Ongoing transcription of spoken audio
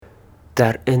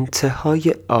در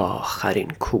انتهای آخرین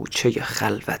کوچه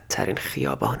خلوت‌ترین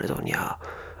خیابان دنیا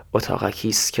اتاقکی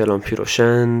است که لامپی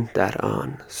روشن در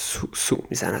آن سو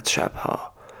میزند شبها.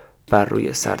 بر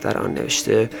روی سر در آن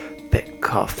نوشته به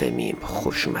کافه میم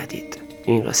خوش اومدید.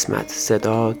 این قسمت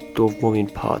صدا دومین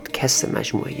پادکست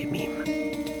مجموعه میم.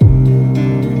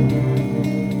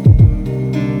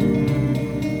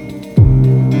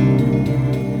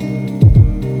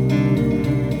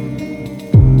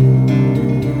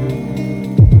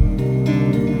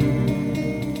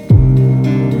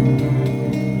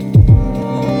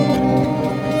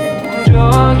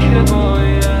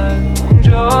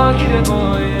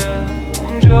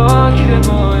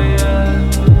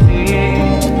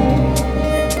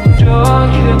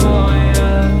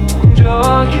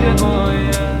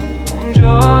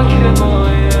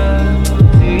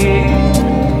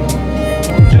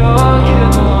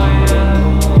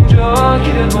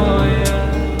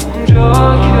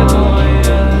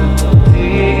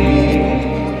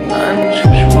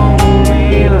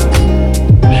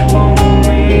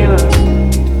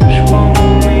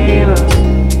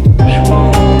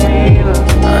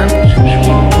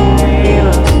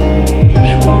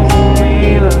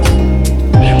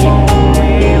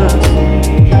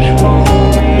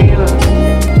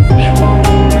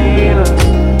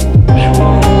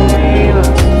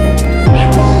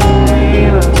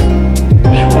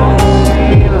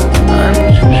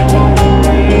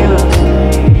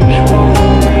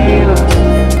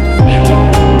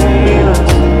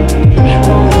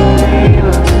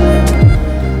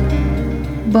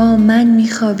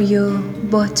 خوابی و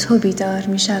با تو بیدار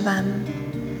می شوم.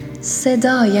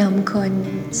 صدایم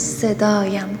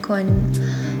کن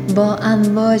با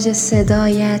امواج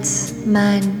صدایت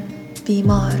من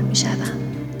بیمار می شوم.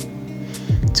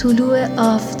 طلوع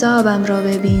آفتابم را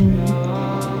ببین،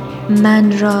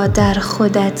 من را در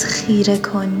خودت خیره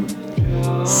کن.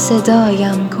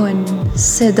 صدایم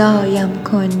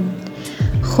کن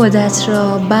خودت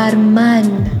را بر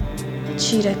من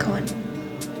چیره کن.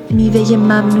 میوه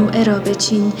ممنوعه را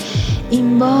بچین،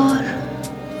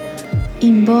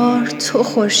 این بار تو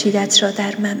خورشیدت را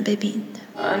در من ببین.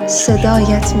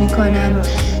 صدایت میکنم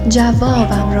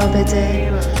جوابم را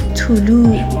بده،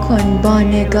 طلوع کن با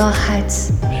نگاهت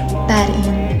بر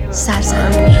این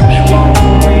سرزمین.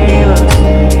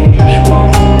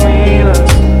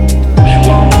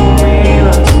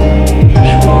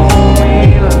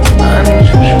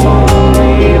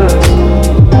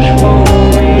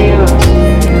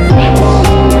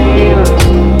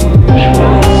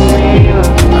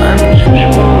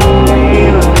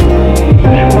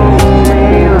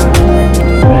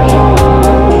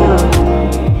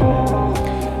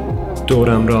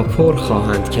 دورم را پر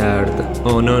خواهند کرد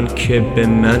آنان که به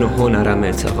من و هنرم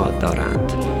اعتقاد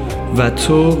دارند و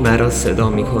تو مرا صدا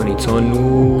می‌کنی تا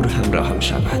نور همراهم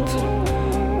شود.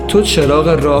 تو چراغ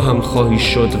راهم خواهی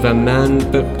شد و من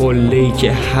به قله‌ای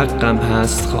که حقم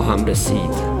هست خواهم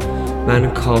رسید. من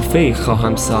کافه‌ای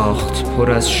خواهم ساخت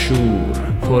پر از شور،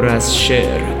 پر از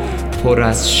شعر، پر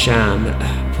از شمع،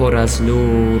 پر از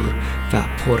نور و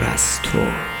پر از تو.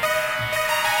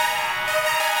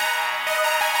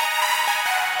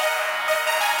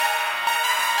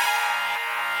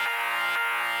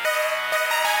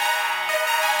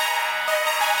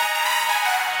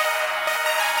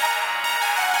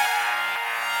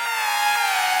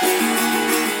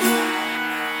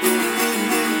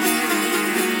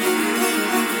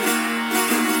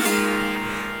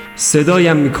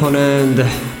 صدایم میکنند،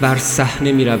 بر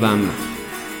صحنه میروم،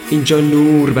 اینجا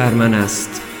نور بر من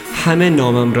است. همه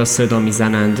نامم را صدا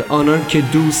میزنند، آنان که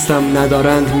دوستم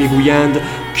ندارند میگویند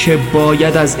که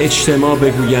باید از اجتماع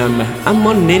بگویم،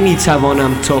 اما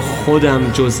نمیتوانم تا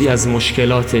خودم جزئی از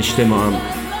مشکلات اجتماعم.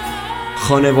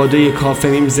 خانواده کافه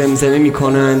میم زمزمه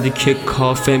میکنند که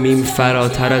کافه میم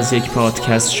فراتر از یک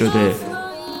پادکست شده.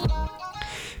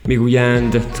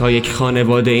 میگویند تا یک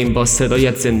خانواده این، با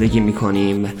صدایت زندگی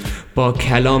میکنیم، با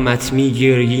کلامت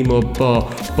میگریم و با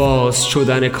باز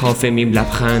شدن کافه میم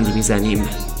لبخند میزنیم.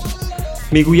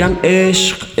 میگویم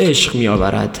عشق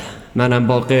میآورد. منم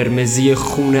با قرمزی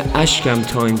خون اشکم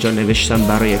تا اینجا نوشتم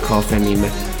برای کافه میم.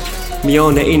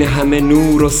 میان این همه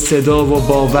نور و صدا و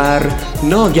باور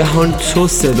ناگهان تو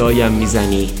صدایم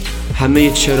میزنی.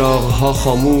 همه چراغ‌ها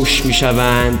خاموش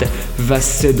میشوند و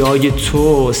صدای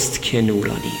توست که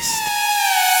نورانی است.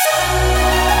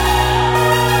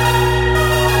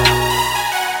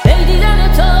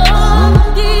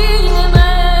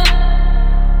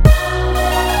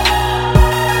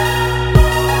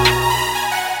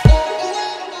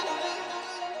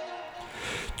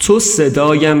 تو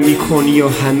صدایم میکنی و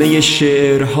همه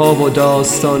شعرها و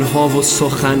داستانها و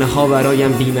سخنها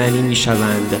برایم بی‌معنی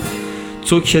میشوند.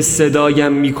 تو که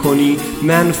صدایم میکنی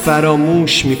من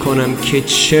فراموش میکنم که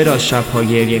چرا شبها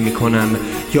گریه میکنم،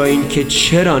 یا اینکه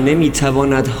چرا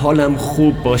نمیتواند حالم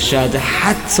خوب باشد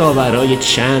حتی برای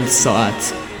چند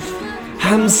ساعت.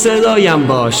 هم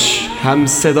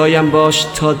صدایم باش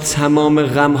تا تمام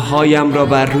غمهایم را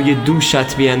بر روی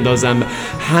دوشت بیندازم.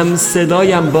 هم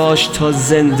صدایم باش تا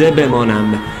زنده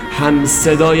بمانم. هم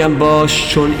صدایم باش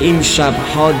چون این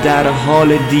شبها در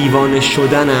حال دیوانه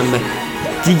شدنم.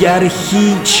 دیگر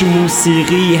هیچ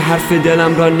موسیقی حرف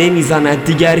دلم را نمیزند،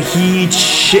 دیگر هیچ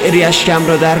شعری اشکم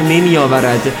را در نمی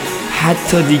آورد،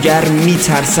 حتی دیگر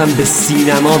میترسم به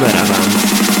سینما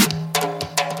بروم.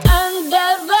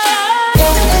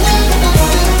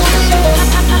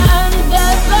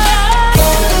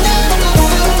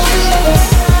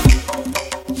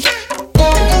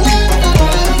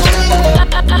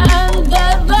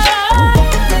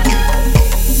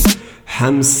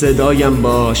 هم صدایم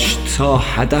باش تا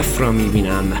هدف را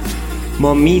میبینم.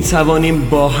 ما میتوانیم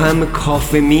با هم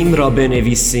کافه میم را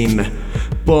بنویسیم،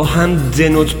 با هم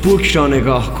دنوتبوک را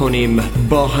نگاه کنیم،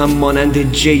 با هم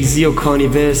مانند جیزی و کانی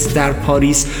وست در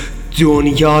پاریس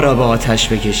دنیا را با آتش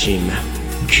بکشیم.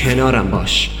 کنارم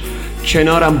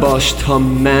باش تا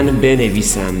من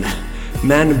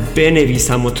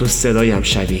بنویسم و تو صدایم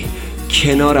شوی.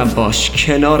 کنارم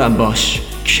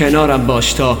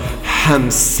باش تا هم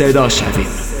صدا شویم.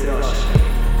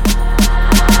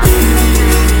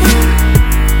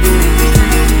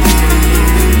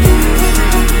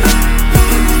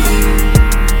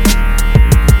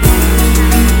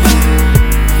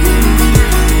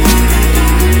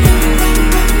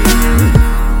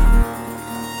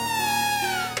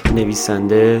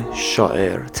 نویسنده،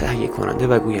 شاعر، تهیه کننده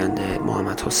و گوینده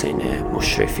محمدحسین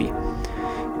مشرفی.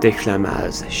 دکلمه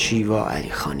از شیوا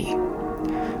علیخانی.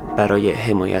 برای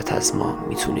حمایت از ما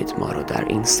میتونید ما رو در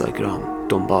اینستاگرام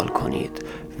دنبال کنید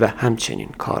و همچنین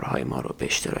کارهای ما رو به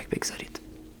اشتراک بگذارید.